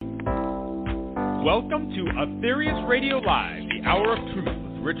Welcome to Aetherius Radio Live, the Hour of Truth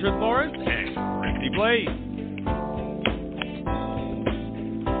with Richard Lawrence and Christy Blaze.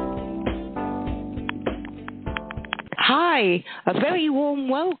 Hi, a very warm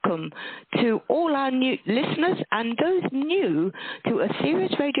welcome to all our new listeners and those new to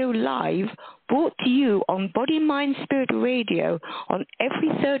Aetherius Radio Live, brought to you on Body, Mind, Spirit Radio on every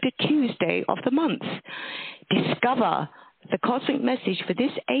third Tuesday of the month. Discover the cosmic message for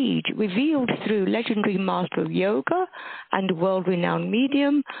this age revealed through legendary master of yoga and world-renowned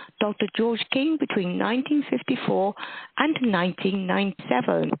medium Dr. George King between 1954 and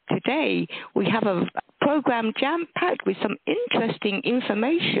 1997. Today, we have a program jam-packed with some interesting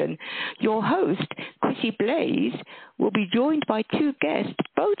information. Your host, Chrissy Blaze, will be joined by two guests,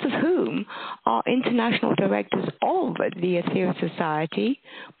 both of whom are international directors of the Aetherius Society,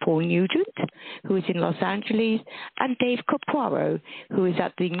 Paul Nugent, who is in Los Angeles, and Dave Capraro, who is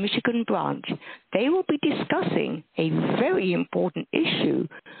at the Michigan branch. They will be discussing a very important issue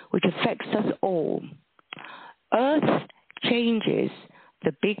which affects us all. Earth changes.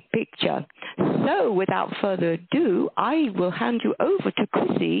 The big picture. So, without further ado, I will hand you over to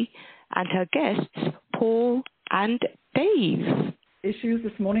Chrissy and her guests, Paul and Dave. Issues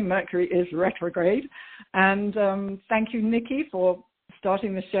this morning, Mercury is retrograde. And thank you, Nikki, for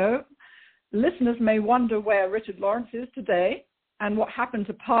starting the show. Listeners may wonder where Richard Lawrence is today and what happened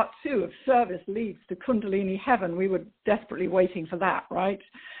to part 2 of Service Leads to Kundalini Heaven. We were desperately waiting for that, right?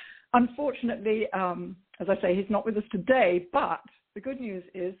 Unfortunately, as I say, he's not with us today, but the good news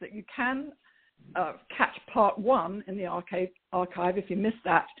is that you can catch part 1 in the archive if you missed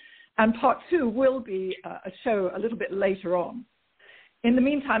that, and part 2 will be a show a little bit later on. In the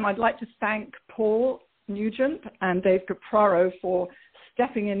meantime, I'd like to thank Paul Nugent and Dave Capraro for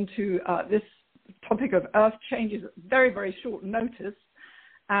stepping into this topic of Earth changes at very, very short notice.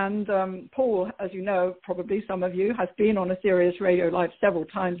 And Paul, as you know, probably some of you, has been on Aetherius Radio Live several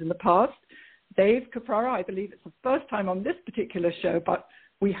times in the past. Dave Capraro, I believe it's the first time on this particular show, but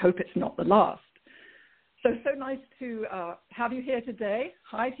we hope it's not the last. So nice to have you here today.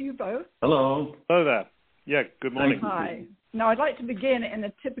 Hi to you both. Hello. Hello there. Yeah, good morning. Hi. Now, I'd like to begin in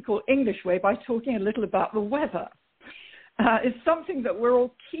a typical English way by talking a little about the weather. It's something that we're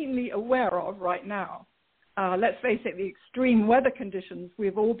all keenly aware of right now. Let's face it, the extreme weather conditions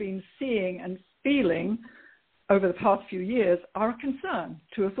we've all been seeing and feeling over the past few years are a concern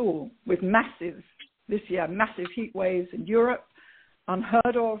to us all, with massive heat waves in Europe,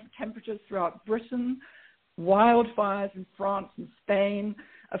 unheard of temperatures throughout Britain, wildfires in France and Spain.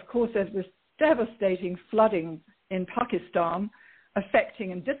 Of course, there's this devastating flooding in Pakistan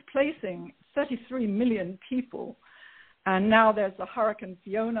affecting and displacing 33 million people. And now there's the Hurricane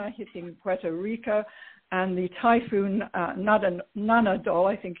Fiona hitting Puerto Rico and the Typhoon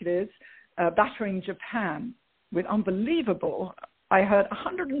Nanadol, I think it is, battering Japan with unbelievable, I heard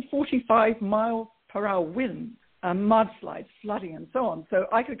 145 miles per hour winds, mudslides, flooding, and so on. So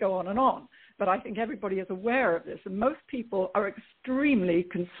I could go on, but I think everybody is aware of this. And most people are extremely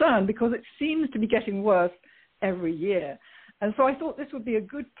concerned because it seems to be getting worse every year. And so I thought this would be a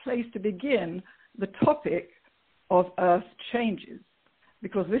good place to begin the topic of Earth changes,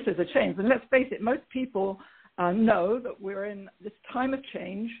 because this is a change. And let's face it, most people know that we're in this time of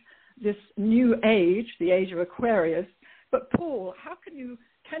change, this new age, the age of Aquarius. But Paul, can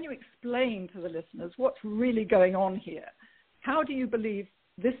you explain to the listeners what's really going on here? How do you believe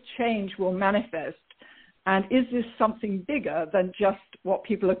this change will manifest? And is this something bigger than just what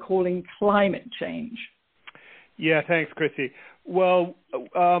people are calling climate change? Yeah, thanks, Chrissy. Well,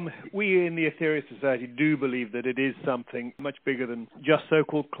 we in the Aetherius Society do believe that it is something much bigger than just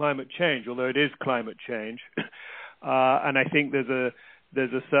so-called climate change, although it is climate change. And I think there's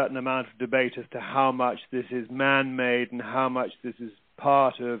a certain amount of debate as to how much this is man-made and how much this is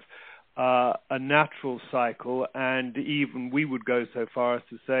part of a natural cycle, and even we would go so far as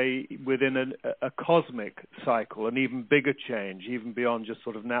to say within a cosmic cycle, an even bigger change, even beyond just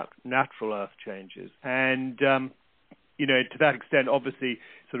sort of natural Earth changes. And to that extent, obviously,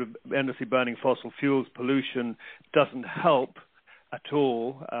 sort of endlessly burning fossil fuels, pollution doesn't help at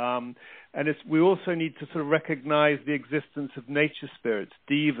all. And we also need to sort of recognize the existence of nature spirits,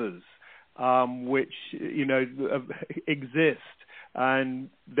 devas, which, exist. And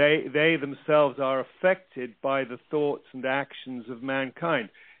they themselves are affected by the thoughts and actions of mankind.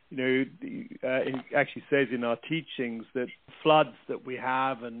 It actually says in our teachings that floods that we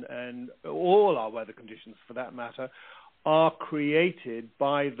have and all our weather conditions, for that matter, are created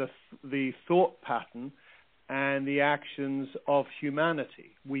by the thought pattern and the actions of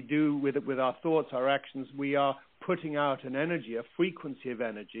humanity. We do with our thoughts, our actions, we are putting out an energy, a frequency of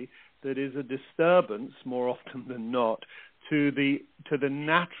energy that is a disturbance, more often than not, to the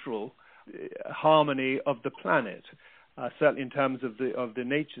natural harmony of the planet, certainly in terms of the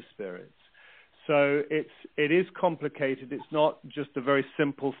nature spirits. So it is complicated. It's not just a very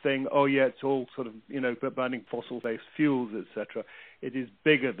simple thing. Oh yeah, it's all sort of burning fossil-based fuels, etc. It is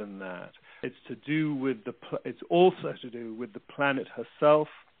bigger than that. It's it's also to do with the planet herself,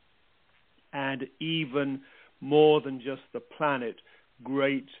 and even more than just the planet,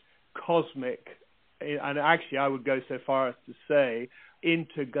 great cosmic, and actually I would go so far as to say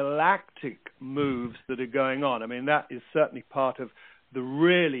intergalactic moves that are going on. I mean, that is certainly part of the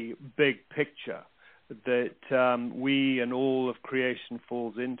really big picture that we and all of creation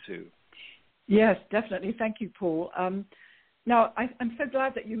falls into. Yes, definitely. Thank you, Paul. Now, I'm so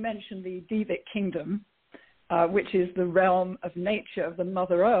glad that you mentioned the Devic Kingdom, which is the realm of nature of the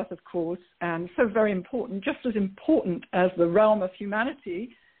Mother Earth, of course, and so very important, just as important as the realm of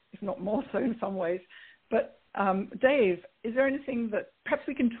humanity, if not more so in some ways. But Dave, is there anything that perhaps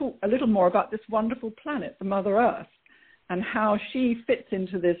we can talk a little more about this wonderful planet, the Mother Earth, and how she fits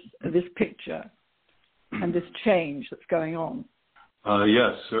into this picture and this change that's going on?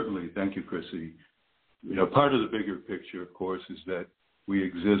 Yes, certainly. Thank you, Chrissy. Part of the bigger picture, of course, is that we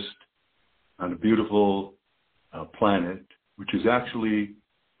exist on a beautiful planet, which is actually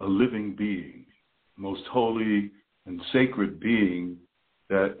a living being, most holy and sacred being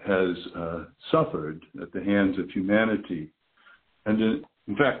that has suffered at the hands of humanity. And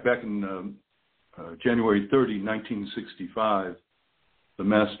in fact, back in January 30, 1965, the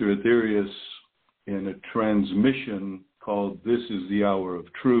Master Aetherius, in a transmission called This is the Hour of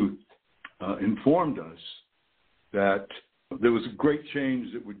Truth, informed us that there was a great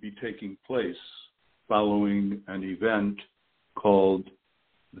change that would be taking place following an event called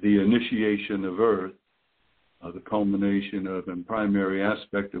the initiation of Earth, the culmination of and primary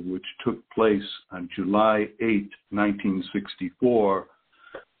aspect of which took place on July 8, 1964.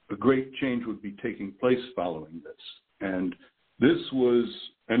 A great change would be taking place following this. And this was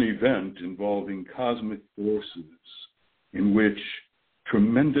an event involving cosmic forces in which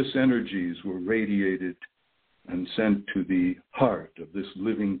tremendous energies were radiated and sent to the heart of this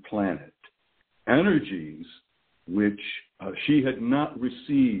living planet. Energies which she had not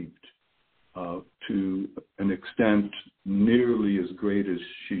received to an extent nearly as great as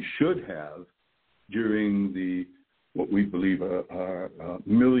she should have during what we believe are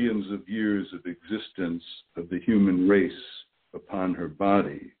millions of years of existence of the human race upon her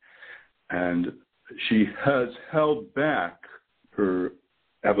body. And she has held back her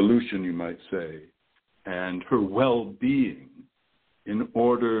evolution, you might say, and her well-being in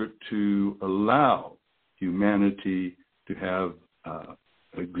order to allow humanity to have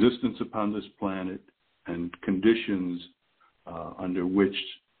existence upon this planet and conditions under which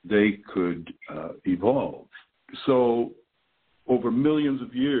they could evolve. So over millions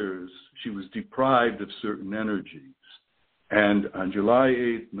of years, she was deprived of certain energies. And on July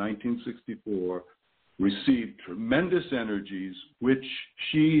 8, 1964, received tremendous energies which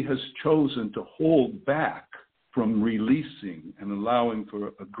she has chosen to hold back from releasing and allowing for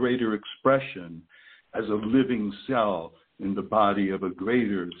a greater expression as a living cell in the body of a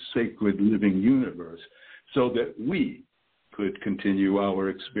greater sacred living universe, so that we could continue our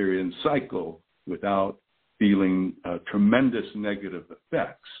experience cycle without feeling tremendous negative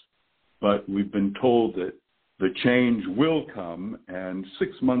effects. But we've been told that the change will come, and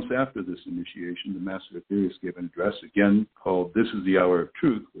 6 months after this initiation, the Master Aetherius gave an address, again called This is the Hour of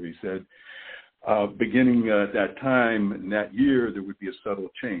Truth, where he said, beginning at that time, in that year, there would be a subtle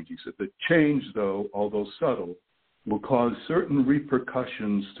change. He said, the change, though, although subtle, will cause certain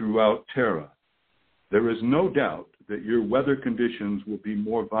repercussions throughout Terra. There is no doubt that your weather conditions will be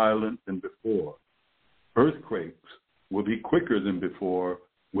more violent than before. Earthquakes will be quicker than before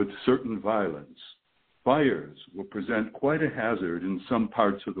with certain violence. Fires will present quite a hazard in some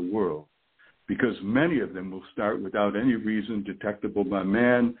parts of the world, because many of them will start without any reason detectable by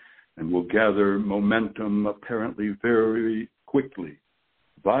man and will gather momentum apparently very quickly.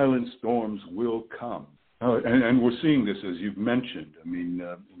 Violent storms will come. And we're seeing this, as you've mentioned. I mean,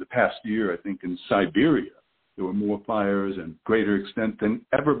 in the past year, I think in Siberia, there were more fires and greater extent than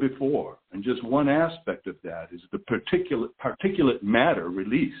ever before. And just one aspect of that is the particulate matter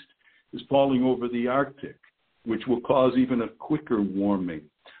released is falling over the Arctic, which will cause even a quicker warming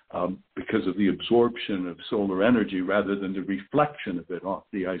because of the absorption of solar energy rather than the reflection of it off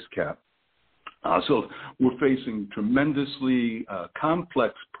the ice cap. So we're facing tremendously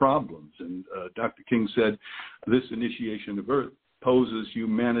complex problems. And Dr. King said this initiation of Earth poses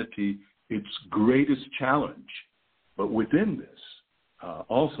humanity its greatest challenge But within this,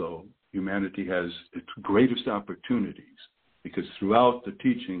 also, humanity has its greatest opportunities, because throughout the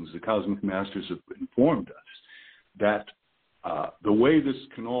teachings, the Cosmic Masters have informed us that the way this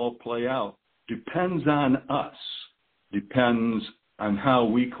can all play out depends on us, depends on how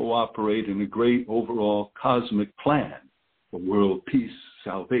we cooperate in a great overall cosmic plan for world peace,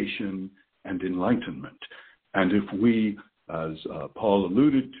 salvation, and enlightenment. And if we, as Paul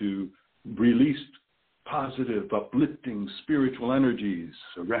alluded to, release positive, uplifting spiritual energies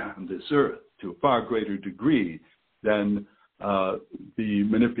around this earth to a far greater degree, then the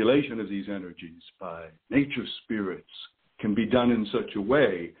manipulation of these energies by nature spirits can be done in such a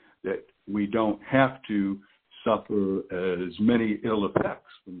way that we don't have to suffer as many ill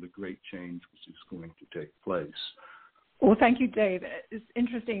effects from the great change which is going to take place. Well, thank you, Dave. It's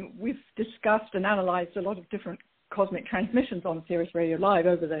interesting. We've discussed and analyzed a lot of different cosmic transmissions on Sirius Radio Live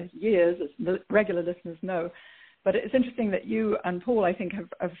over the years, as the regular listeners know. But it's interesting that you and Paul, I think,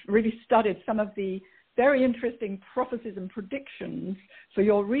 have really studied some of the very interesting prophecies and predictions for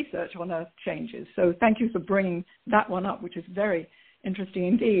your research on Earth changes. So thank you for bringing that one up, which is very interesting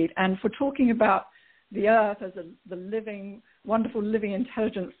indeed. And for talking about the Earth as the living, wonderful living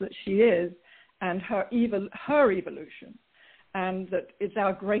intelligence that she is, and her evolution, and that it's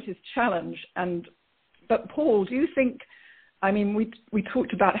our greatest challenge. But Paul, do you think, I mean, we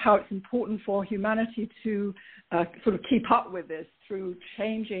talked about how it's important for humanity to sort of keep up with this through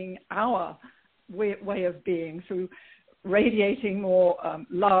changing our way of being, through radiating more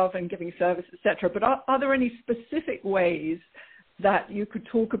love and giving service, etc. But are there any specific ways that you could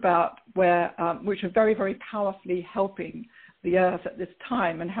talk about where which are very, very powerfully helping the Earth at this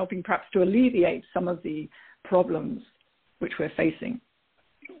time and helping perhaps to alleviate some of the problems which we're facing?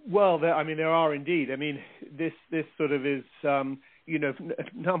 Well, there are indeed. I mean, this sort of is,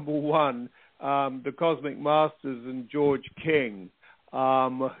 number one, the Cosmic Masters and George King,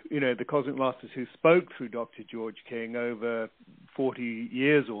 the Cosmic Masters who spoke through Dr. George King over 40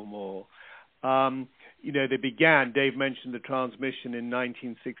 years or more. They began, Dave mentioned the transmission in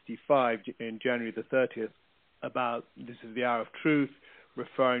 1965, in January the 30th, about this is the hour of truth,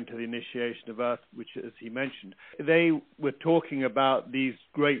 referring to the initiation of Earth, which, as he mentioned, they were talking about these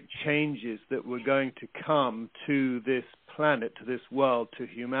great changes that were going to come to this planet, to this world, to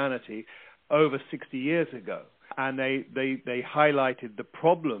humanity over 60 years ago. And they highlighted the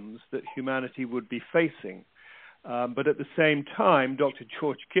problems that humanity would be facing. But at the same time, Dr.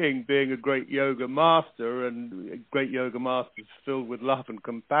 George King, being a great yoga master, and great yoga masters filled with love and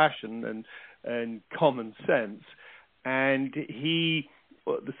compassion and common sense, and he,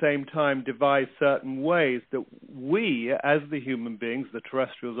 at the same time, devised certain ways that we, as the human beings, the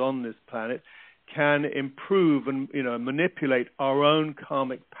terrestrials on this planet, can improve and manipulate our own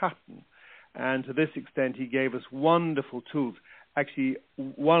karmic pattern. And to this extent, he gave us wonderful tools. Actually,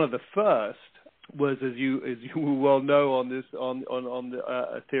 one of the first was, as you will well know on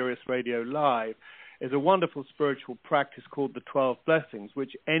the Sirius Radio Live, is a wonderful spiritual practice called the 12 Blessings,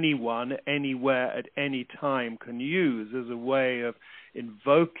 which anyone, anywhere, at any time can use as a way of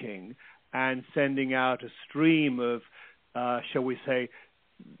invoking and sending out a stream of, shall we say,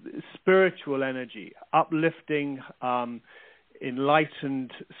 spiritual energy, uplifting,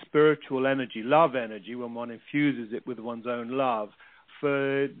 enlightened spiritual energy, love energy, when one infuses it with one's own love,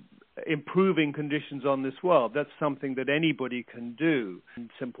 for improving conditions on this world. That's something that anybody can do in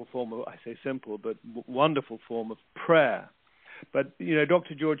simple form of, I say simple, but wonderful form of prayer. But,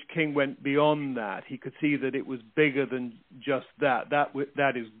 Dr. George King went beyond that. He could see that it was bigger than just that.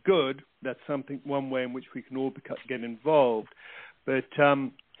 That is good. That's one way in which we can all get involved. But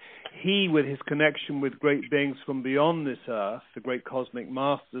he, with his connection with great beings from beyond this earth, the great cosmic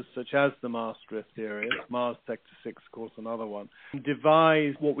masters, such as the Master Aetherius, Mars Sector 6, of course, another one,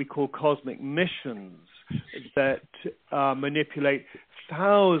 devised what we call cosmic missions that manipulate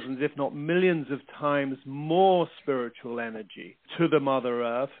thousands, if not millions of times more spiritual energy to the Mother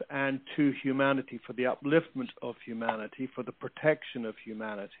Earth and to humanity, for the upliftment of humanity, for the protection of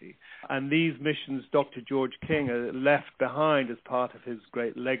humanity. And these missions Dr. George King left behind as part of his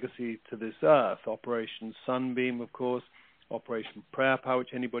great legacy to this earth. Operation Sunbeam, of course, Operation Prayer Power,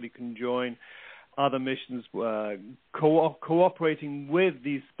 which anybody can join. Other missions were cooperating with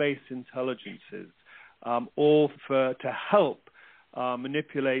these space intelligences, all to help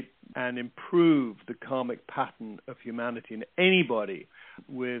manipulate and improve the karmic pattern of humanity. And anybody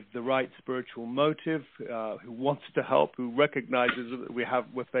with the right spiritual motive, who wants to help, who recognizes that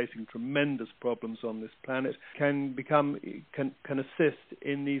we're facing tremendous problems on this planet, can assist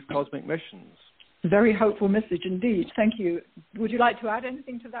in these cosmic missions. Very hopeful message indeed. Thank you. Would you like to add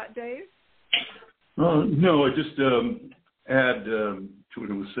anything to that, Dave? No, I just add to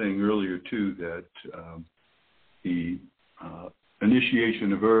what I was saying earlier, too, that the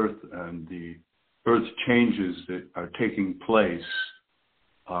initiation of Earth and the Earth's changes that are taking place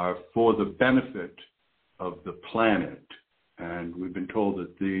are for the benefit of the planet. And we've been told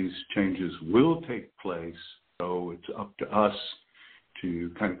that these changes will take place, so it's up to us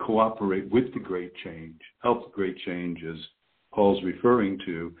to kind of cooperate with the great change, help the great change, as Paul's referring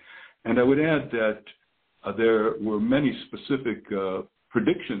to. And I would add that there were many specific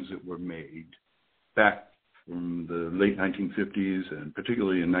predictions that were made back from the late 1950s and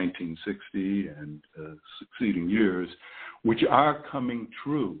particularly in 1960 and succeeding years, which are coming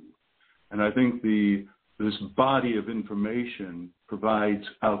true. And I think this body of information provides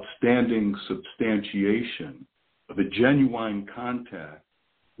outstanding substantiation of a genuine contact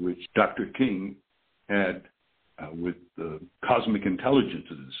which Dr. King had with cosmic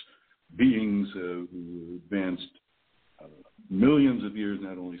intelligences, beings who advanced millions of years,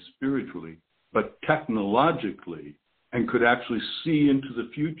 not only spiritually, but technologically, and could actually see into the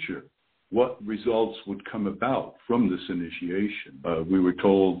future what results would come about from this initiation. We were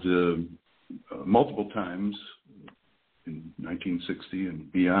told multiple times in 1960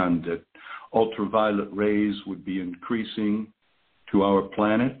 and beyond that ultraviolet rays would be increasing to our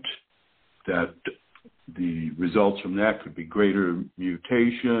planet, that the results from that could be greater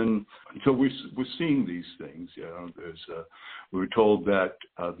mutation. And so we're seeing these things. You know, we were told that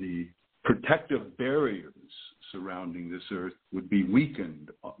the protective barriers surrounding this Earth would be weakened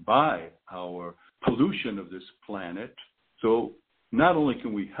by our pollution of this planet. So not only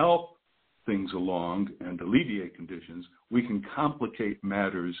can we help things along and alleviate conditions, we can complicate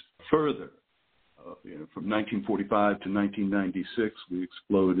matters further. From 1945 to 1996, we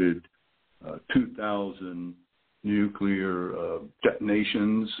exploded 2,000 nuclear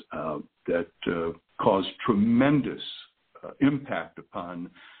detonations that caused tremendous impact upon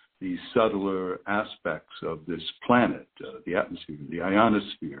the subtler aspects of this planet, the atmosphere, the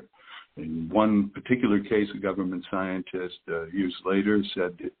ionosphere. In one particular case, a government scientist years later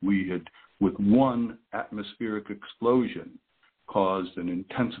said that we had, with one atmospheric explosion, caused an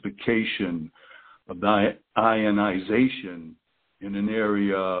intensification of the ionization in an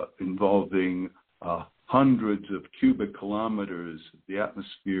area involving hundreds of cubic kilometers of the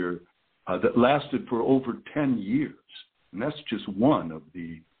atmosphere that lasted for over 10 years. And that's just one of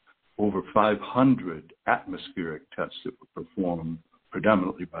the over 500 atmospheric tests that were performed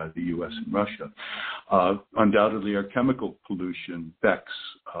predominantly by the U.S. and Russia. Undoubtedly, our chemical pollution affects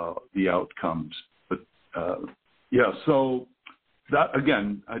the outcomes. But, so that,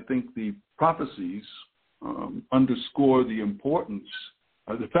 again, I think the prophecies underscore the importance,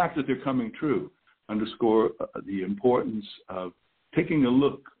 the fact that they're coming true, underscore the importance of taking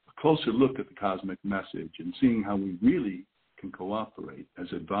a closer look at the cosmic message and seeing how we really can cooperate as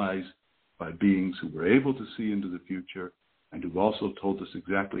advised by beings who were able to see into the future and who've also told us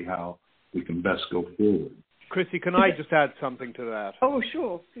exactly how we can best go forward. Chrissy, can I just add something to that? Oh,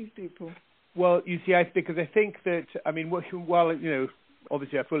 sure. Please do, Paul. Well, you see, because I think that, I mean, while,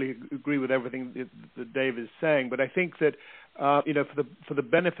 obviously I fully agree with everything that Dave is saying, but I think that, for the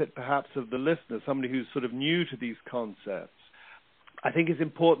benefit perhaps of the listener, somebody who's sort of new to these concepts, I think it's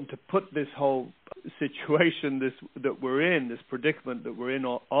important to put this whole situation that we're in, this predicament that we're in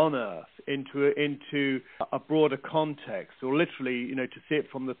on Earth, into a broader context, or literally, to see it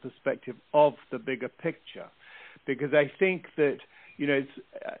from the perspective of the bigger picture. Because I think that, it's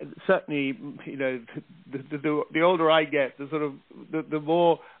certainly, the older I get, the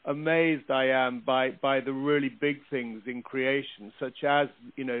more amazed I am by the really big things in creation, such as,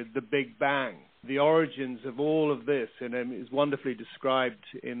 the Big Bang. The origins of all of this, and is wonderfully described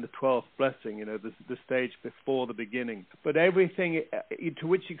in the 12th blessing, the stage before the beginning. But everything, to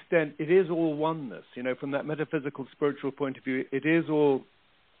which extent it is all oneness, from that metaphysical, spiritual point of view, it is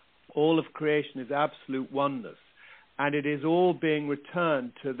all of creation is absolute oneness. And it is all being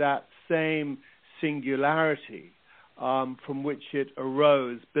returned to that same singularity from which it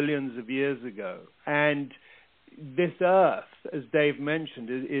arose billions of years ago. And this Earth, as Dave mentioned,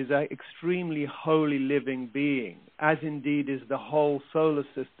 is an extremely holy living being, as indeed is the whole solar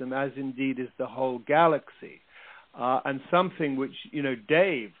system, as indeed is the whole galaxy. And something which,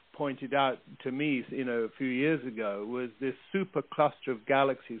 Dave pointed out to me, a few years ago, was this super cluster of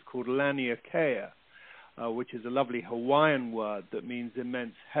galaxies called Laniakea, which is a lovely Hawaiian word that means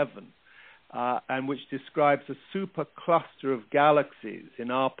immense heaven, and which describes a super cluster of galaxies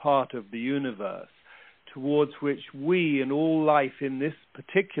in our part of the universe, towards which we and all life in this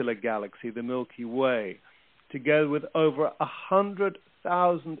particular galaxy, the Milky Way, together with over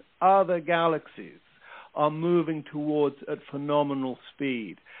 100,000 other galaxies, are moving towards at phenomenal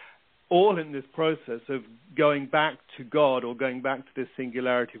speed, all in this process of going back to God or going back to this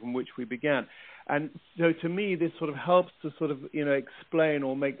singularity from which we began. And so to me, this sort of helps to sort of, explain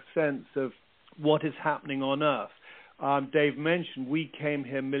or make sense of what is happening on Earth. Dave mentioned we came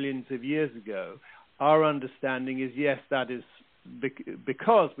here millions of years ago. Our understanding is, yes, that is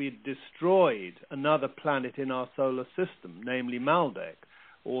because we destroyed another planet in our solar system, namely Maldek.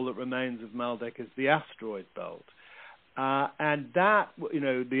 All that remains of Maldek is the asteroid belt. And that,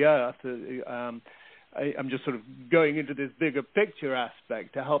 the Earth, I'm just sort of going into this bigger picture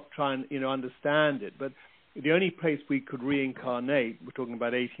aspect to help try and, understand it. But the only place we could reincarnate, we're talking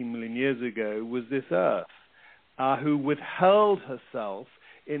about 18 million years ago, was this Earth, who withheld herself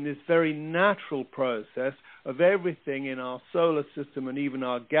in this very natural process of everything in our solar system and even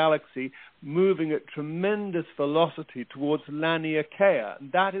our galaxy moving at tremendous velocity towards Laniakea.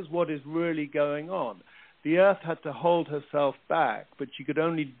 And that is what is really going on. The Earth had to hold herself back, but she could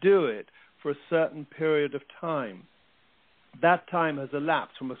only do it for a certain period of time. That time has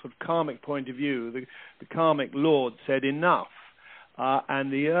elapsed from a sort of karmic point of view. The karmic Lord said enough,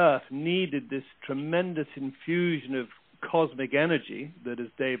 and the Earth needed this tremendous infusion of cosmic energy that, as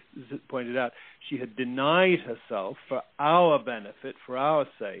Dave pointed out, she had denied herself for our benefit, for our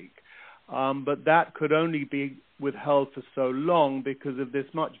sake, but that could only be withheld for so long because of this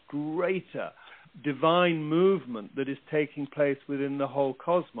much greater divine movement that is taking place within the whole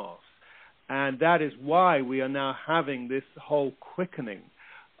cosmos. And that is why we are now having this whole quickening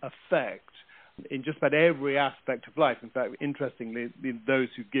effect in just about every aspect of life. In fact, interestingly, those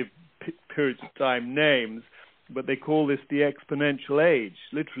who give periods of time names, but they call this the exponential age,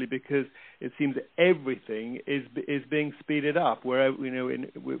 literally because it seems that everything is being speeded up. Wherever,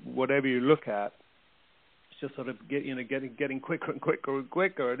 whatever you look at, it's just sort of getting quicker and quicker and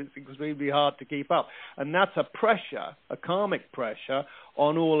quicker, and it's extremely hard to keep up. And that's a pressure, a karmic pressure,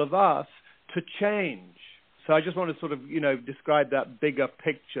 on all of us to change. So I just want to sort of, describe that bigger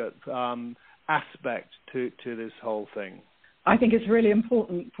picture aspect to this whole thing. I think it's really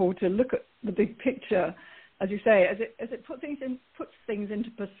important, Paul, to look at the big picture, as you say, as it puts things into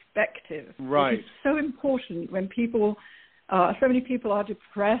perspective. Right. It's so important when so many people are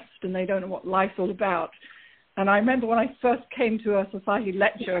depressed and they don't know what life's all about. And I remember when I first came to a society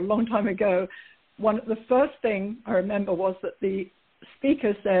lecture a long time ago, the first thing I remember was that the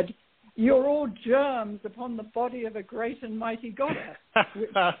speaker said, "You're all germs upon the body of a great and mighty goddess,"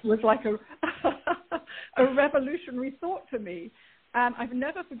 which was like a revolutionary thought to me. And I've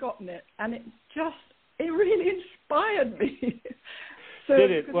never forgotten it. And it really inspired me. So,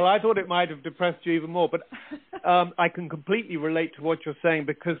 did it? Well, I thought it might have depressed you even more. But I can completely relate to what you're saying,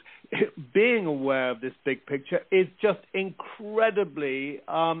 because being aware of this big picture is just incredibly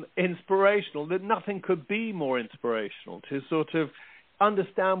inspirational. That nothing could be more inspirational to sort of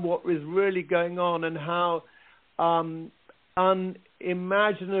understand what is really going on and how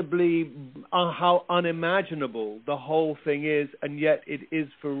unimaginable the whole thing is, and yet it is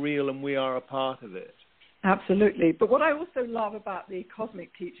for real and we are a part of it. Absolutely. But what I also love about the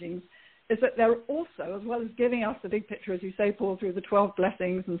cosmic teachings is that they're also, as well as giving us the big picture, as you say, Paul, through the 12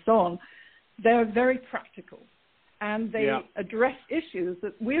 blessings and so on, they're very practical. And they address issues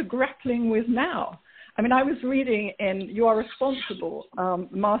that we're grappling with now. I mean, I was reading in You Are Responsible,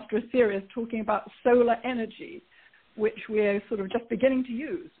 Master Aetherius, talking about solar energy, which we're sort of just beginning to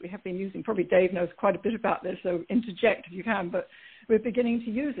use. We have been using, probably Dave knows quite a bit about this, so interject if you can, but we're beginning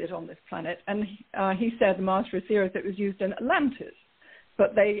to use it on this planet. And he said, the Master Aetherius, it was used in Atlantis,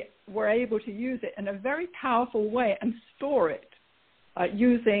 but they were able to use it in a very powerful way and store it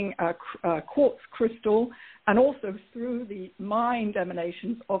using quartz crystal, and also through the mind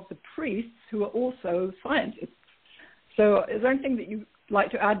emanations of the priests who are also scientists. So is there anything that you'd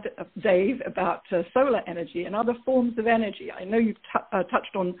like to add, Dave, about solar energy and other forms of energy? I know you've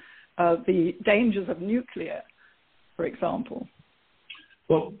touched on the dangers of nuclear, for example.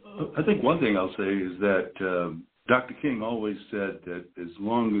 Well, I think one thing I'll say is that Dr. King always said that as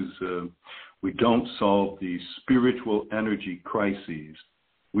long as we don't solve the spiritual energy crises,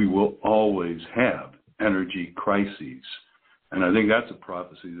 we will always have energy crises. And I think that's a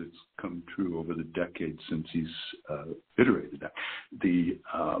prophecy that's come true over the decades since he's iterated that.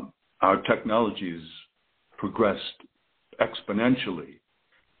 Our technology has progressed exponentially,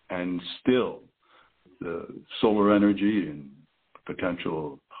 and still the solar energy and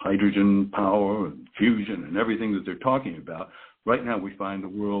potential hydrogen power and fusion and everything that they're talking about, right now we find the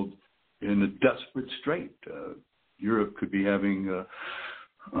world in a desperate strait. Europe could be having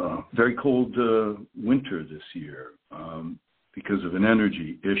a very cold winter this year because of an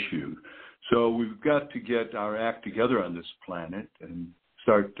energy issue. So we've got to get our act together on this planet and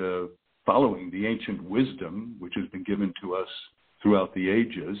start following the ancient wisdom which has been given to us throughout the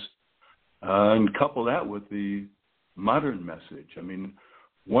ages, and couple that with the modern message. I mean,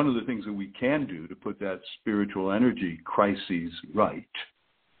 one of the things that we can do to put that spiritual energy crises right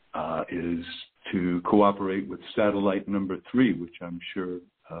is to cooperate with satellite number 3, which I'm sure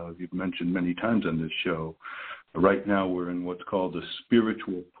you've mentioned many times on this show. Right now we're in what's called a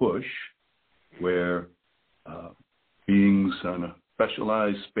spiritual push, where beings on a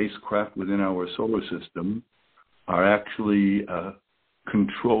specialized spacecraft within our solar system are actually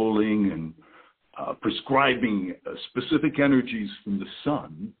controlling and prescribing specific energies from the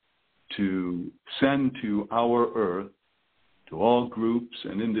sun to send to our Earth, to all groups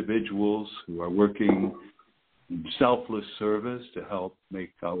and individuals who are working in selfless service to help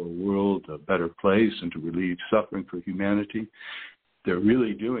make our world a better place and to relieve suffering for humanity. They're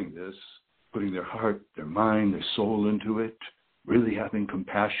really doing this, putting their heart, their mind, their soul into it, really having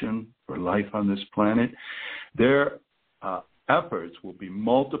compassion for life on this planet. Their efforts will be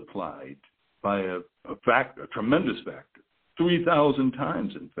multiplied by a tremendous factor, 3,000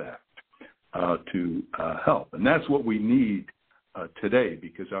 times, in fact, to help. And that's what we need today,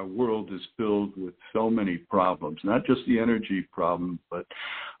 because our world is filled with so many problems, not just the energy problem, but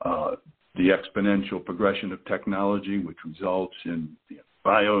the exponential progression of technology, which results in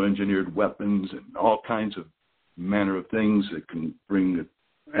bioengineered weapons and all kinds of manner of things that can bring an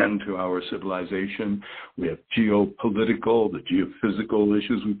end to our civilization. We have geopolitical, the geophysical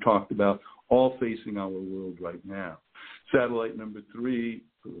issues we've talked about, all facing our world right now. Satellite number 3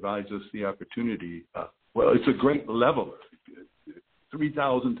 provides us the opportunity. It's a great leveler.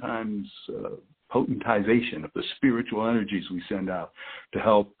 3,000 times potentization of the spiritual energies we send out to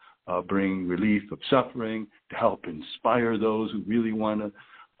help bring relief of suffering, to help inspire those who really want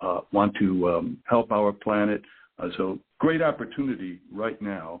to help our planet. So great opportunity right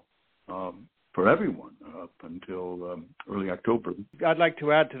now for everyone up until early October. I'd like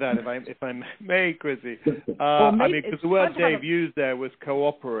to add to that, if I may, Chrissy. Because the word Dave used there was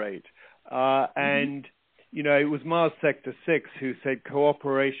cooperate, and it was Mars Sector 6 who said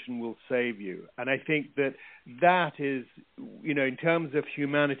cooperation will save you. And I think that is, in terms of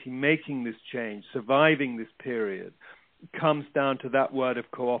humanity making this change, surviving this period, comes down to that word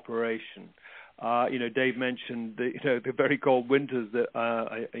of cooperation. Dave mentioned the very cold winters that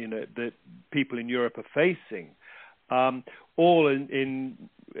that people in Europe are facing, all in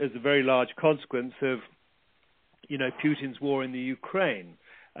as a very large consequence of Putin's war in the Ukraine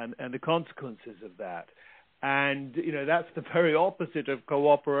and the consequences of that. And that's the very opposite of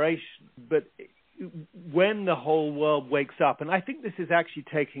cooperation. But when the whole world wakes up, and I think this is actually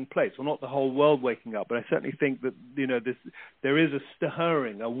taking place, well, not the whole world waking up, but I certainly think that there is a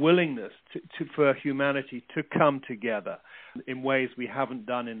stirring, a willingness for humanity to come together in ways we haven't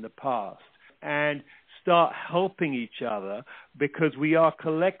done in the past and start helping each other, because we are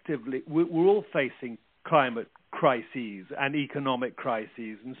collectively, we're all facing climate crises and economic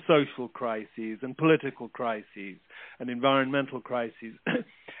crises and social crises and political crises and environmental crises.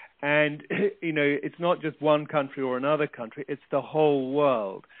 And, it's not just one country or another country, it's the whole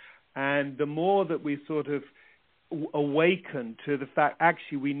world. And the more that we sort of awaken to the fact,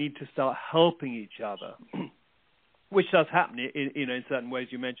 actually, we need to start helping each other, which does happen in certain ways.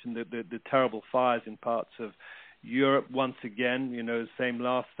 You mentioned the terrible fires in parts of Europe once again, same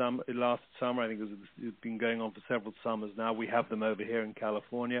last summer, I think it's been going on for several summers now. We have them over here in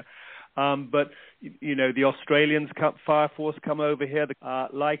California. But, the Australians fire force come over here.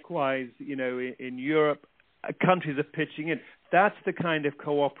 Likewise, in Europe, countries are pitching in. That's the kind of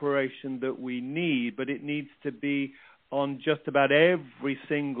cooperation that we need, but it needs to be on just about every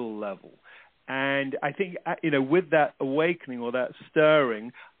single level. And I think, with that awakening or that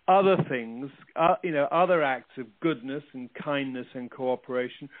stirring, other things, other acts of goodness and kindness and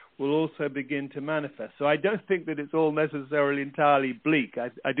cooperation will also begin to manifest. So I don't think that it's all necessarily entirely bleak. I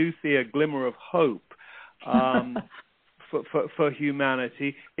do see a glimmer of hope for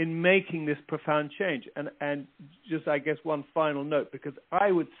humanity in making this profound change. And just, I guess, one final note, because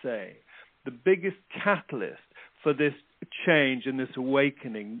I would say the biggest catalyst for this change and this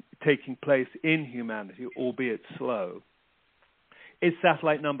awakening taking place in humanity, albeit slow, is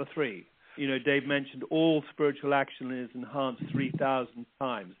satellite number 3. Dave mentioned all spiritual action is enhanced 3,000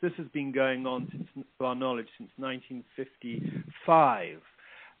 times. This has been going on, to our knowledge, since 1955,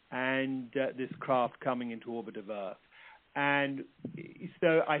 and this craft coming into orbit of Earth. And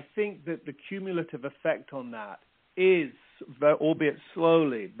so I think that the cumulative effect on that is, albeit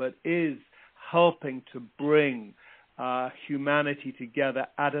slowly, but is helping to bring humanity together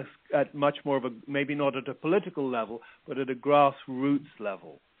at much more of a, maybe not at a political level, but at a grassroots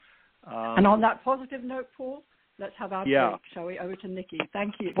level. And on that positive note, Paul, let's have our break, shall we? Over to Nikki.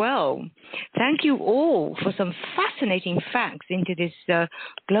 Thank you. Well, thank you all for some fascinating facts into this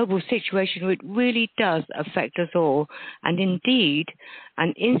global situation, which really does affect us all, and indeed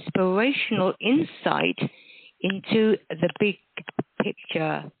an inspirational insight into the big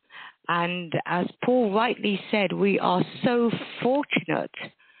picture. And as Paul rightly said, we are so fortunate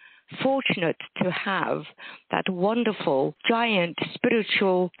to have that wonderful, giant,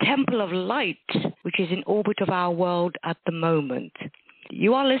 spiritual temple of light, which is in orbit of our world at the moment.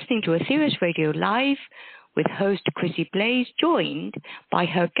 You are listening to Aetherius Radio Live with host Chrissy Blaze, joined by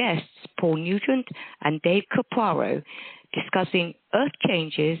her guests Paul Nugent and Dave Capraro, discussing Earth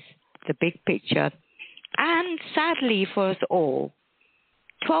changes, the big picture, and sadly for us all,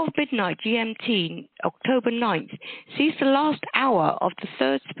 12 midnight GMT, October 9th, sees the last hour of the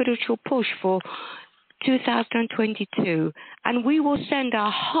third spiritual push for 2022, and we will send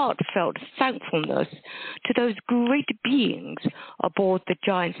our heartfelt thankfulness to those great beings aboard the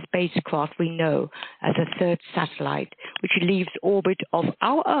giant spacecraft we know as a third satellite, which leaves orbit of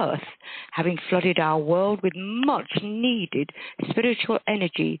our Earth, having flooded our world with much-needed spiritual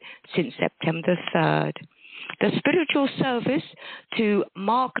energy since September 3rd. The spiritual service to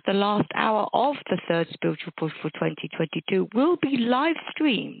mark the last hour of the third spiritual push for 2022 will be live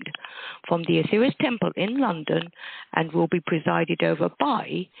streamed from the Aetherius Temple in London and will be presided over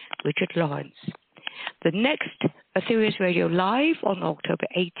by Richard Lawrence. The next Aetherius Radio Live on October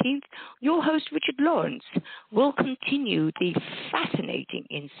 18th, your host Richard Lawrence will continue the fascinating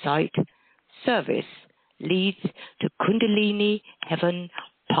insight Service Leads to Kundalini Heaven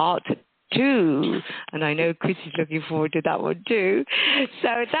Part 2, and I know Chris is looking forward to that one too. So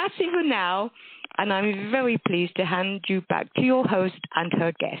that's it for now, and I'm very pleased to hand you back to your host and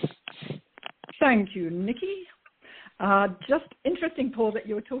her guests. Thank you, Nikki. Just interesting, Paul, that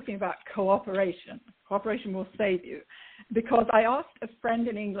you were talking about cooperation. Cooperation will save you, because I asked a friend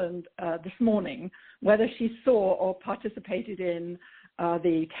in England this morning whether she saw or participated in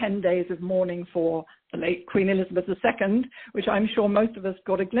the 10 days of mourning for the late Queen Elizabeth II, which I'm sure most of us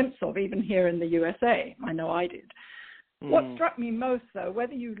got a glimpse of, even here in the USA. I know I did. What struck me most, though,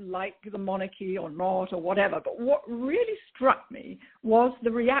 whether you like the monarchy or not or whatever, but what really struck me was the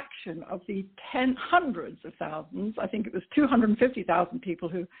reaction of the hundreds of thousands, I think it was 250,000 people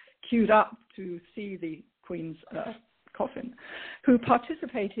who queued up to see the Queen's coffin, who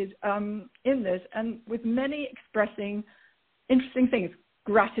participated in this, and with many expressing interesting things,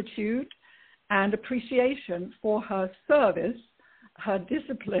 gratitude and appreciation for her service, her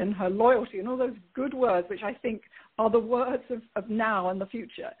discipline, her loyalty, and all those good words, which I think are the words of now and the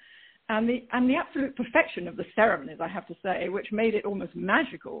future. And the absolute perfection of the ceremonies, I have to say, which made it almost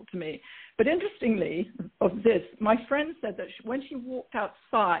magical to me. But interestingly, of this, my friend said that when she walked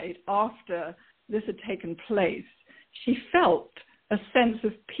outside after this had taken place, she felt a sense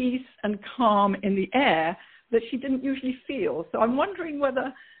of peace and calm in the air that she didn't usually feel. So I'm wondering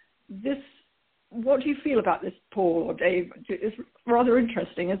whether this, what do you feel about this, Paul or Dave? It's rather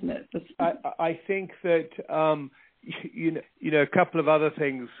interesting, isn't it? I think that, you know, a couple of other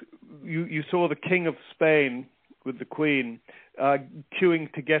things. You saw the King of Spain with the Queen queuing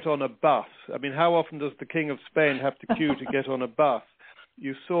to get on a bus. I mean, how often does the King of Spain have to queue to get on a bus?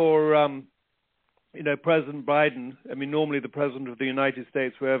 You saw, you know, President Biden. I mean, normally the President of the United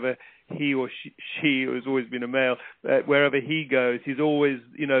States, wherever he or she who has always been a male, wherever he goes, he's always,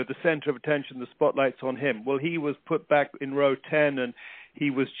 you know, the center of attention, the spotlight's on him. Well, he was put back in row 10 and he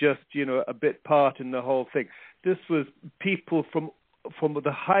was just, you know, a bit part in the whole thing. This was people from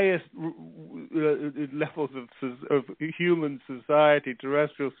the highest levels of human society,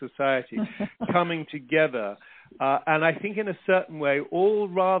 terrestrial society, coming together. And I think in a certain way, all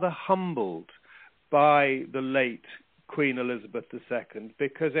rather humbled by the late Queen Elizabeth II,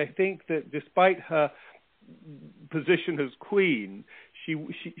 because I think that despite her position as queen,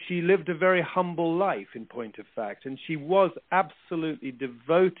 she lived a very humble life in point of fact, and she was absolutely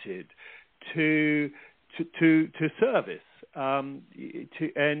devoted to service. And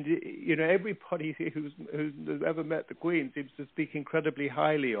you know, everybody who's ever met the Queen seems to speak incredibly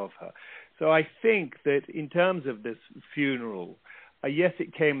highly of her. So I think that in terms of this funeral, yes,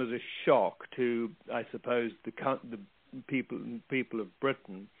 it came as a shock to, I suppose, the people of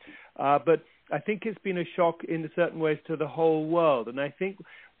Britain, but I think it's been a shock in certain ways to the whole world. And I think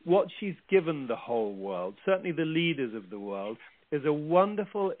what she's given the whole world, certainly the leaders of the world, is a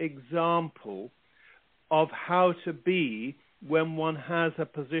wonderful example of how to be when one has a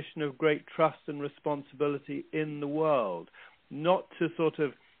position of great trust and responsibility in the world, not to sort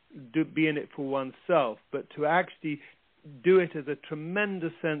of be in it for oneself, but to actually do it as a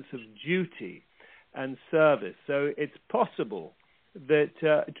tremendous sense of duty and service. So it's possible that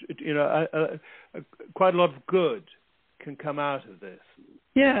quite a lot of good can come out of this.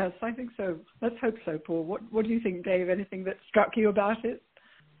 Yes, I think so. Let's hope so, Paul. What do you think, Dave? Anything that struck you about it?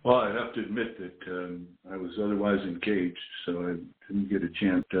 Well, I have to admit that I was otherwise engaged, so I didn't get a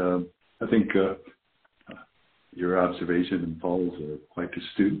chance. I think your observation and Paul's are quite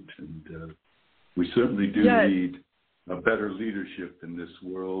astute, and we certainly do need a better leadership in this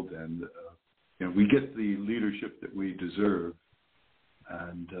world, and we get the leadership that we deserve.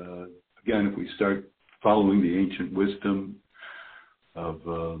 And again, if we start following the ancient wisdom of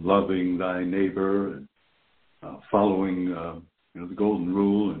loving thy neighbor and following the golden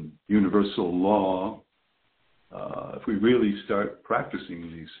rule and universal law, if we really start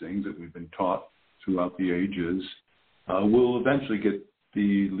practicing these things that we've been taught throughout the ages, we'll eventually get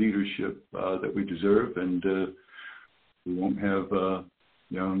the leadership that we deserve, and we won't have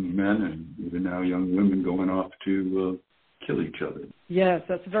young men and even now young women going off to kill each other. Yes,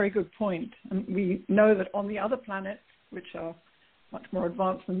 that's a very good point. And we know that on the other planets, which are much more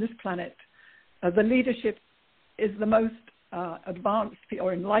advanced than this planet, the leadership is the most advanced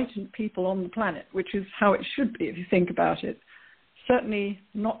or enlightened people on the planet, which is how it should be if you think about it. Certainly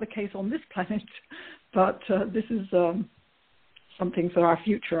not the case on this planet, but this is something for our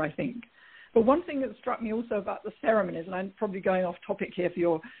future, I think. But one thing that struck me also about the ceremonies, and I'm probably going off topic here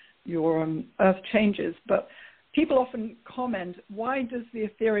for your Earth changes, but people often comment, why does the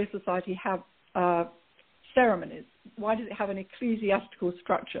Aetherius Society have ceremonies? Why does it have an ecclesiastical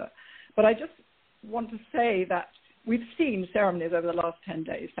structure? But I just want to say that we've seen ceremonies over the last 10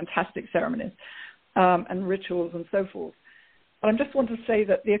 days, fantastic ceremonies and rituals and so forth. But I just want to say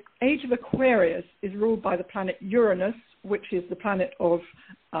that the age of Aquarius is ruled by the planet Uranus, which is the planet of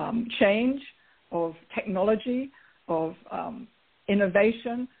change, of technology, of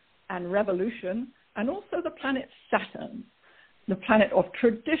innovation and revolution, and also the planet Saturn, the planet of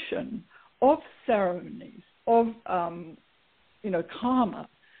tradition, of ceremonies, of karma,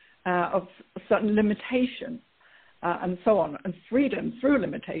 of certain limitation, and so on, and freedom through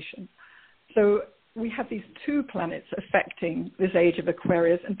limitation. So we have these two planets affecting this age of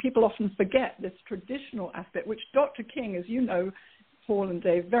Aquarius, and people often forget this traditional aspect, which Dr. King, as you know, Paul and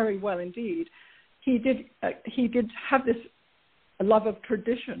Dave, very well indeed, he did have this love of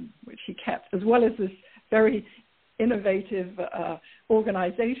tradition, which he kept, as well as this very innovative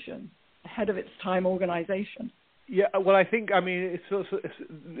organization, ahead of its time organization. Yeah, well, I think, it's also,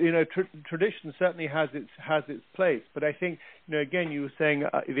 tradition certainly has its place, but I think, again, you were saying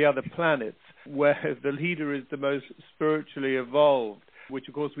the other planets, where the leader is the most spiritually evolved, which,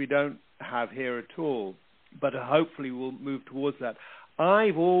 of course, we don't have here at all, but hopefully we'll move towards that.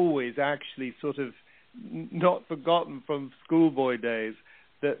 I've always actually sort of not forgotten from schoolboy days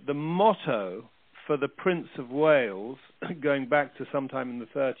that the motto for the Prince of Wales, going back to sometime in the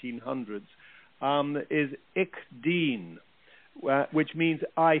 1300s, is Ik Dien, which means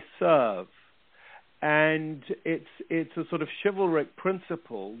I serve. And it's a sort of chivalric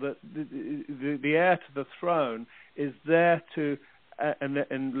principle that the heir to the throne is there to,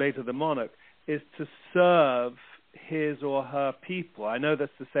 and later the monarch, is to serve his or her people. I know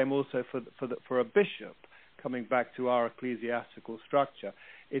that's the same also for a bishop, coming back to our ecclesiastical structure.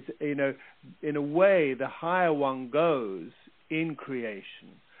 It's, in a way, the higher one goes in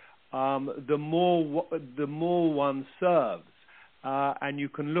creation, the more one serves. And you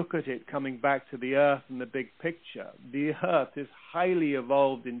can look at it coming back to the Earth and the big picture. The Earth is highly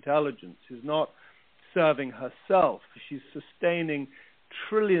evolved intelligence, is not serving herself. She's sustaining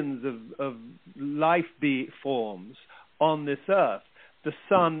trillions of life forms on this Earth. The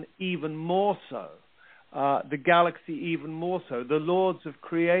Sun even more so. The galaxy even more so. The lords of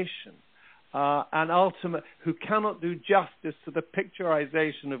creation. And ultimate, who cannot do justice to the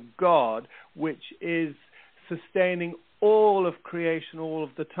picturization of God, which is sustaining all of creation all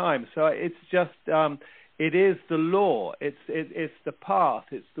of the time. So it's just, it is the law, it's the path,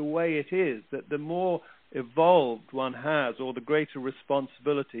 it's the way it is, that the more evolved one has, or the greater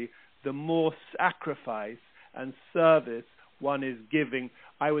responsibility, the more sacrifice and service one is giving,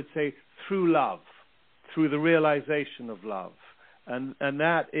 I would say, through love, through the realization of love. And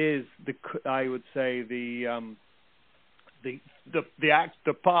that is, I would say, the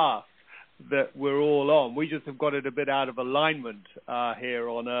path that we're all on. We just have got it a bit out of alignment here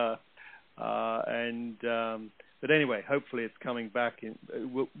on Earth, and But anyway, hopefully it's coming back. It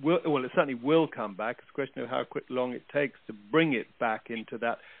certainly will come back. It's a question of how long it takes to bring it back into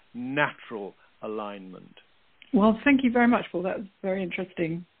that natural alignment. Well, thank you very much, Paul. That was very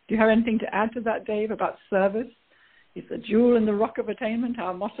interesting. Do you have anything to add to that, Dave, about service? It's the jewel in the rock of attainment,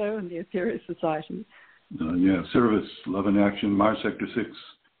 our motto in the Aetherius Society. Service, love and action. Mars Sector 6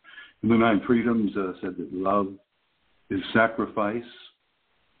 in the Nine Freedoms said that love is sacrifice,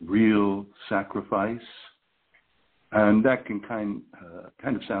 real sacrifice. And that can kind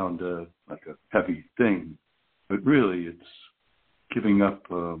of sound like a heavy thing, but really it's giving up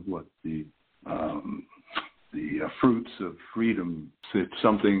the fruits of freedom. It's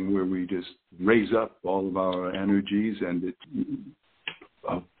something where we just raise up all of our energies, and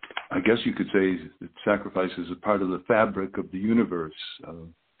I guess you could say that sacrifice is a part of the fabric of the universe.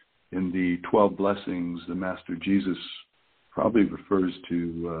 In the 12 blessings, the Master Jesus probably refers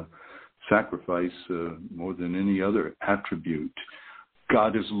to sacrifice more than any other attribute.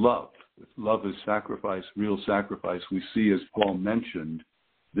 God is love. If love is sacrifice, real sacrifice. We see, as Paul mentioned,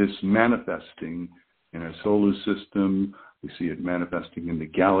 this manifesting in our solar system. We see it manifesting in the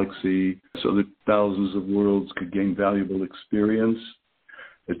galaxy so that thousands of worlds could gain valuable experience.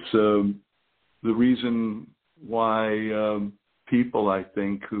 It's the reason why people, I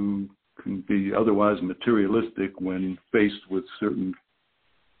think, who can be otherwise materialistic when faced with certain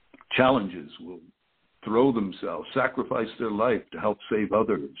challenges will throw themselves, sacrifice their life to help save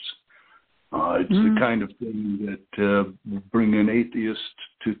others. It's the kind of thing that will bring an atheist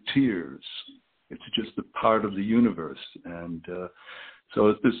to tears. It's just a part of the universe. And so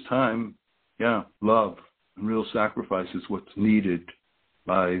at this time, love and real sacrifice is what's needed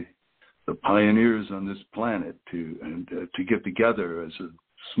by the pioneers on this planet to get together as a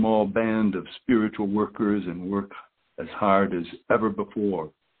small band of spiritual workers and work as hard as ever before.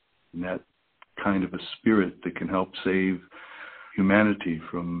 And that kind of a spirit that can help save humanity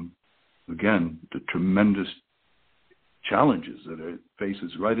from, again, the tremendous challenges that it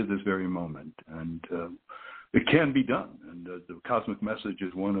faces right at this very moment. And it can be done. And the cosmic message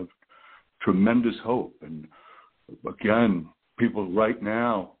is one of tremendous hope. And again, people right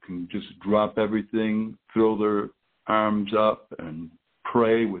now can just drop everything, throw their arms up and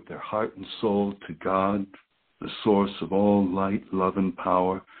pray with their heart and soul to God, the source of all light, love, and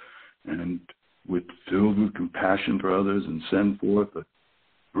power, and filled with compassion for others, and send forth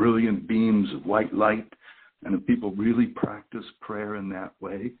brilliant beams of white light. And if people really practice prayer in that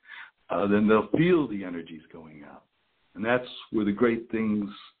way, then they'll feel the energies going out. And that's where the great things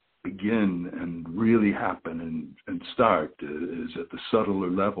begin and really happen and start, is at the subtler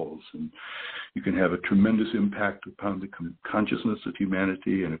levels. And you can have a tremendous impact upon the consciousness of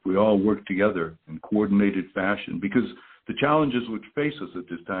humanity. And if we all work together in coordinated fashion, because the challenges which face us at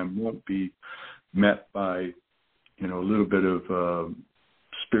this time won't be met by, a little bit of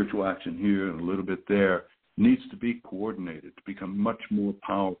spiritual action here and a little bit there. It needs to be coordinated to become much more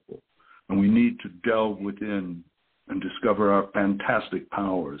powerful. And we need to delve within and discover our fantastic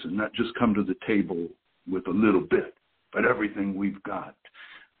powers and not just come to the table with a little bit, but everything we've got.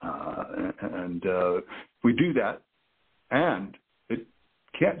 And we do that, and it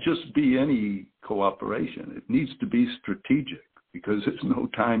can't just be any cooperation. It needs to be strategic, because it's no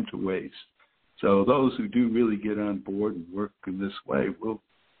time to waste. So those who do really get on board and work in this way,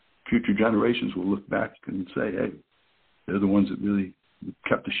 future generations will look back and say, hey, they're the ones that really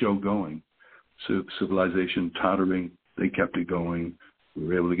kept the show going. So civilization tottering, they kept it going. We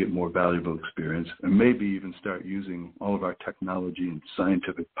were able to get more valuable experience, and maybe even start using all of our technology and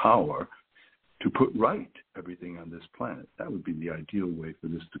scientific power to put right everything on this planet. That would be the ideal way for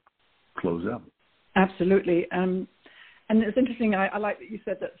this to close out. Absolutely. And it's interesting, I like that you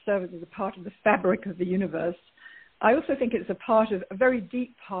said that service is a part of the fabric of the universe. I also think it's a very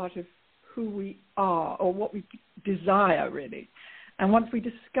deep part of who we are, or what we desire, really. And once we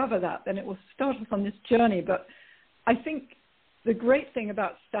discover that, then it will start us on this journey. But I think the great thing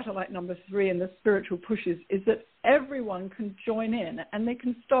about satellite number 3 and the spiritual pushes is that everyone can join in, and they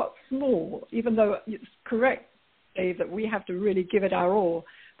can start small, even though it's correct, Dave, that we have to really give it our all.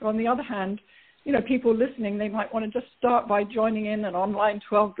 But on the other hand, people listening, they might want to just start by joining in an online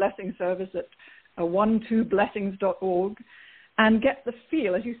 12 blessing service at 12blessings.org and get the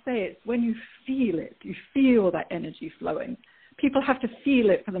feel. As you say, it's when you feel that energy flowing. People have to feel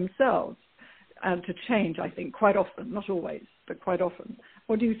it for themselves and to change, I think, quite often. Not always, but quite often.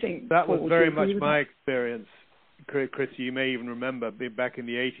 What do you think, That Paul? was very much my experience. Chrissy, you may even remember back in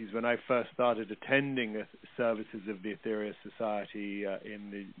the 80s when I first started attending services of the Aetherius Society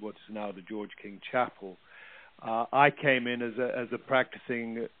in what is now the George King Chapel. I came in as a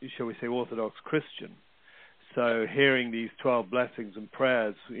practicing, shall we say, Orthodox Christian. So hearing these 12 blessings and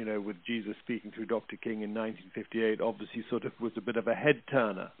prayers, with Jesus speaking through Dr. King in 1958, obviously sort of was a bit of a head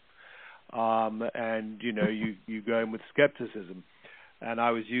turner. And you go in with skepticism. And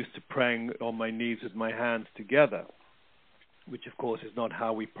I was used to praying on my knees with my hands together, which of course is not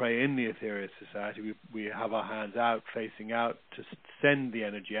how we pray in the Aetherius Society. We have our hands out, facing out, to send the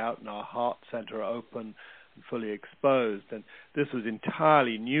energy out, and our heart center open and fully exposed. And this was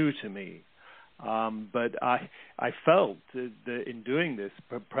entirely new to me. But I felt that in doing this,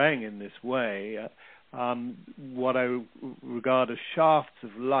 praying in this way, what I regard as shafts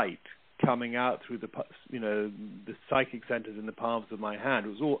of light coming out through the psychic centers in the palms of my hand. It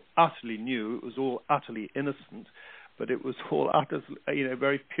was all utterly new. It was all utterly innocent, but it was all utterly,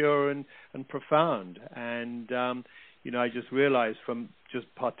 very pure and profound. And I just realized from just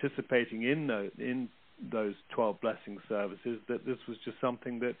participating in those 12 blessing services that this was just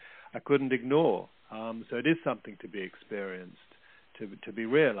something that I couldn't ignore. So it is something to be experienced, to be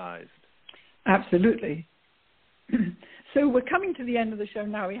realized. Absolutely. So we're coming to the end of the show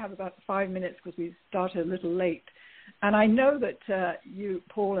now. We have about 5 minutes because we started a little late. And I know that you,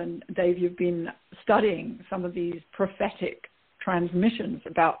 Paul and Dave, you've been studying some of these prophetic transmissions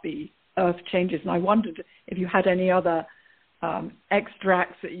about the Earth changes. And I wondered if you had any other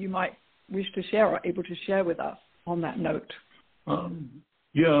extracts that you might wish to share or able to share with us on that note. One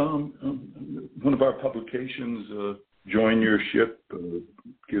of our publications, Join Your Ship,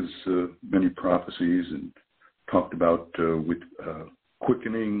 gives many prophecies and talked about with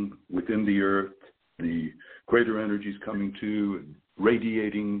quickening within the earth, the greater energies coming to and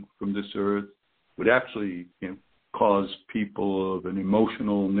radiating from this earth would actually cause people of an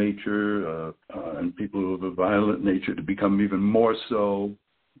emotional nature and people of a violent nature to become even more so.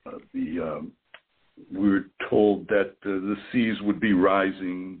 We were told that the seas would be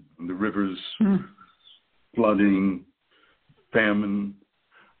rising, and the rivers flooding, famine,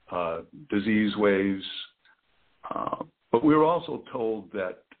 disease waves. But we were also told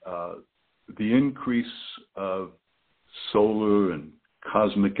that the increase of solar and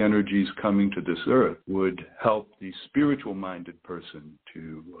cosmic energies coming to this earth would help the spiritual-minded person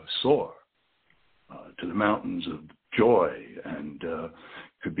to soar to the mountains of joy, and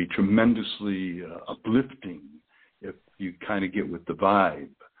could be tremendously uplifting if you kind of get with the vibe.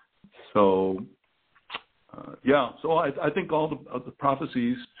 So, so I think all the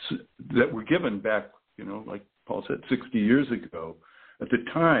prophecies that were given back, like Paul said, 60 years ago, at the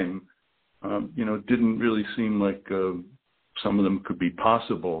time, didn't really seem like some of them could be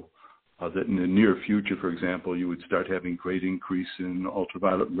possible. That in the near future, for example, you would start having great increase in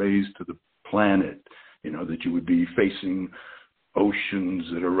ultraviolet rays to the planet, that you would be facing oceans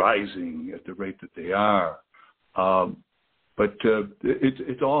that are rising at the rate that they are. But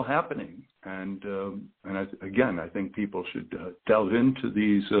it's all happening. And I think people should delve into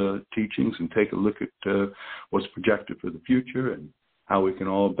these teachings and take a look at what's projected for the future and how we can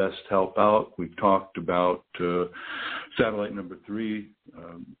all best help out. We've talked about satellite number 3.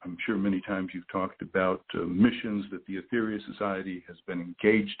 I'm sure many times you've talked about missions that the Aetherius Society has been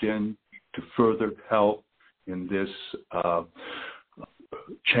engaged in to further help in this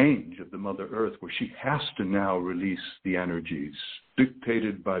change of the Mother Earth, where she has to now release the energies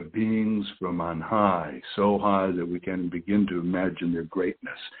dictated by beings from on high, so high that we can begin to imagine their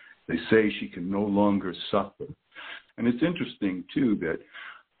greatness. They say she can no longer suffer. And it's interesting, too, that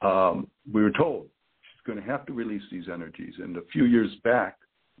we were told she's going to have to release these energies. And a few years back,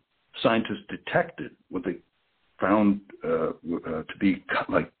 scientists detected what they found to be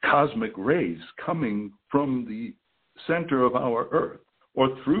like cosmic rays coming from the center of our Earth or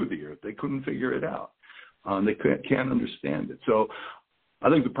through the Earth. They couldn't figure it out. They can't understand it. So I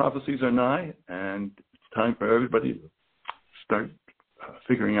think the prophecies are nigh, and it's time for everybody to start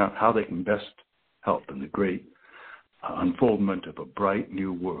figuring out how they can best help in the great unfoldment of a bright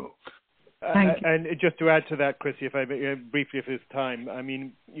new world. And just to add to that, Chrissy, if I may, briefly, if there's time, I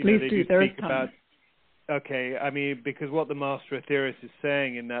mean, Please they do speak about. time. Okay, I mean, because what the Master Aetherius is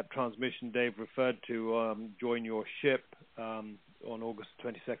saying in that transmission Dave referred to, Join Your Ship, on August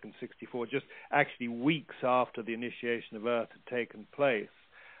 22nd, 64, just actually weeks after the initiation of Earth had taken place,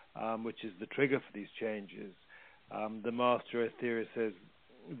 which is the trigger for these changes, the Master Aetherius says,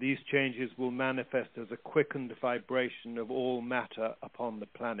 these changes will manifest as a quickened vibration of all matter upon the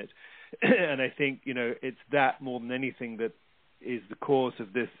planet. And I think, it's that more than anything that is the cause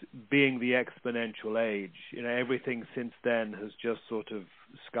of this being the exponential age. Everything since then has just sort of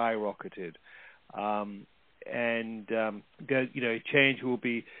skyrocketed. Change will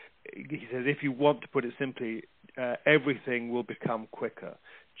be, he says, if you want to put it simply, everything will become quicker.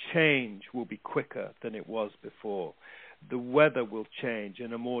 change will be quicker than it was before. The weather will change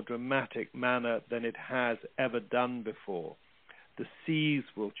in a more dramatic manner than it has ever done before. The seas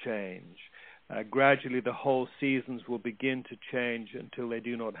will change. Gradually, the whole seasons will begin to change until they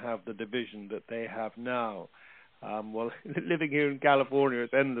do not have the division that they have now. Well, living here in California,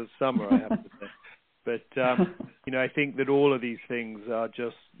 it's endless summer, I have to say. But, I think that all of these things are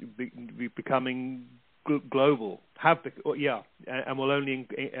just becoming global, and will only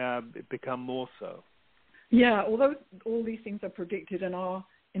become more so. Yeah, although all these things are predicted and are,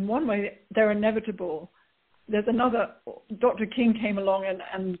 in one way, they're inevitable. There's another, Dr. King came along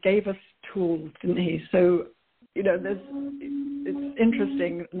and gave us tools, didn't he? So, it's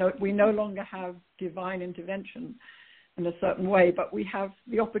interesting. We no longer have divine intervention in a certain way, but we have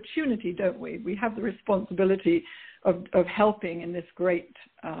the opportunity, don't we? We have the responsibility of helping in this great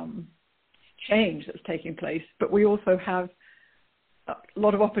change that's taking place, but we also have a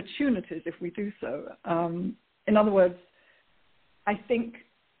lot of opportunities if we do so. In other words, I think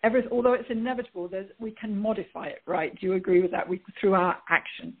although it's inevitable, we can modify it, right? Do you agree with that? Through our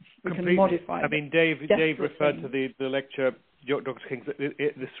actions, we Completely. Can modify it. I mean, Dave referred to the lecture, Dr. King,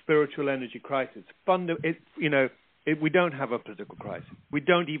 the spiritual energy crisis. We don't have a political crisis. We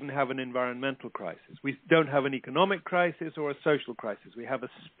don't even have an environmental crisis. We don't have an economic crisis or a social crisis. We have a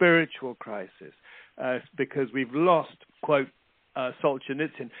spiritual crisis because we've lost, quote,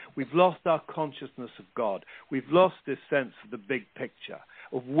 Solzhenitsyn, we've lost our consciousness of God. We've lost this sense of the big picture,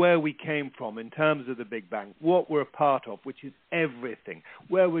 of where we came from in terms of the Big Bang, what we're a part of, which is everything,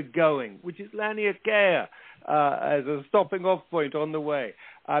 where we're going, which is Laniakea as a stopping off point on the way.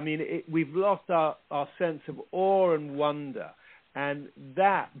 I mean, we've lost our sense of awe and wonder, and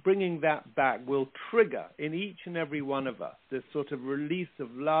bringing that back will trigger in each and every one of us this sort of release of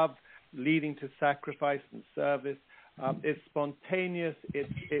love leading to sacrifice and service. It's spontaneous.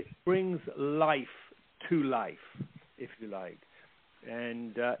 It brings life to life, if you like.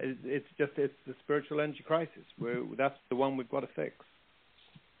 And it's the spiritual energy crisis. That's the one we've got to fix.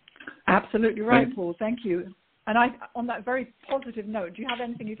 Absolutely right, Paul. Thank you. And on that very positive note, do you have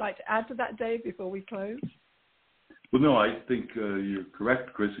anything you'd like to add to that, Dave, before we close? Well, no, I think you're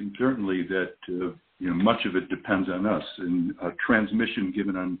correct, Chris, and certainly that much of it depends on us. In a transmission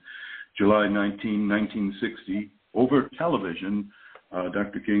given on July 19, 1960, over television,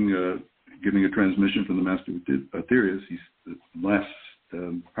 Dr. King giving a transmission from the Master Aetherius, the last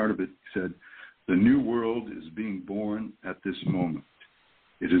part of it said, "The new world is being born at this moment.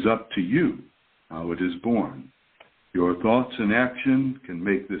 It is up to you how it is born. Your thoughts and action can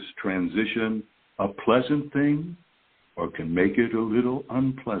make this transition a pleasant thing or can make it a little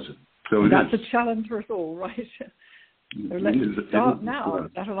unpleasant." So that's a challenge for us all, right? So let's start now.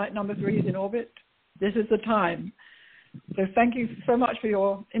 Satellite number 3 is in orbit. This is the time. So thank you so much for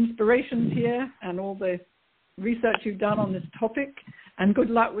your inspirations here and all the research you've done on this topic. And good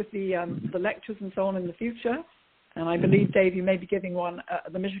luck with the lectures and so on in the future. And I believe, Dave, you may be giving one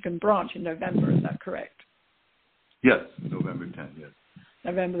at the Michigan branch in November. Is that correct? Yes, November 10th, yes.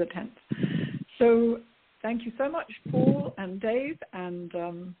 November the 10th. So thank you so much, Paul and Dave. And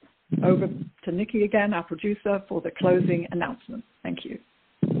over to Nikki again, our producer, for the closing announcement. Thank you.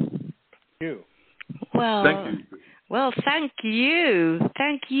 Thank you. Well, thank you. Well, thank you.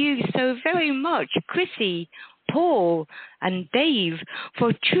 Thank you so very much, Chrissy, Paul, and Dave, for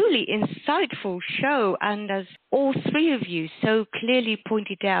a truly insightful show. And as all three of you so clearly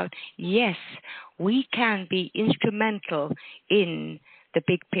pointed out, yes, we can be instrumental in the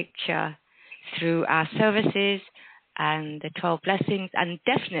big picture through our services and the 12 blessings, and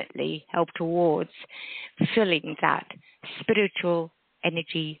definitely help towards fulfilling that spiritual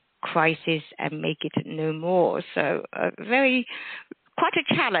energy crisis and make it no more. So quite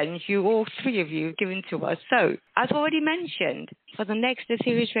a challenge all three of you given to us. So as already mentioned, for the next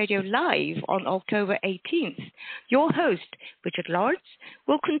Aetherius Radio Live on October 18th, your host, Richard Lawrence,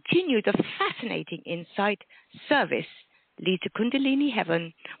 will continue the fascinating insight service, Lead to Kundalini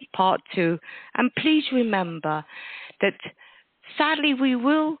Heaven, Part 2. And please remember that sadly, we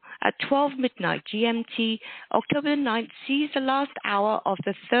will, at 12 midnight GMT, October 9th, seize the last hour of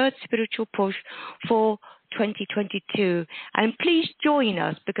the third spiritual push for 2022. And please join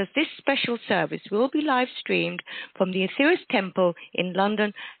us, because this special service will be live streamed from the Aetherius Temple in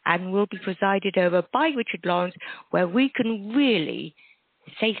London and will be presided over by Richard Lawrence, where we can really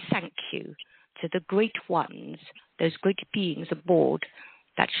say thank you to the great ones, those great beings aboard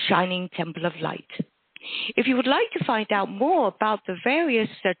that shining temple of light. If you would like to find out more about the various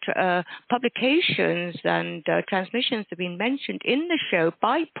publications and transmissions that have been mentioned in the show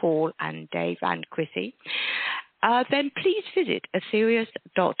by Paul and Dave and Chrissy, then please visit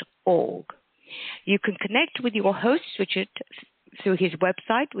Aetherius.org. You can connect with your host, Richard, through his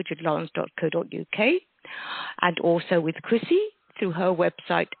website, richardlawrence.co.uk, and also with Chrissy through her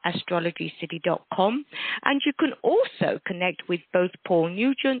website, astrologycity.com. And you can also connect with both Paul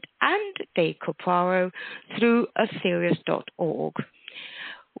Nugent and Dave Capraro through Aetherius.org.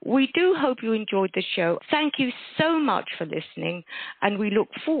 We do hope you enjoyed the show. Thank you so much for listening, and we look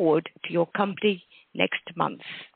forward to your company next month.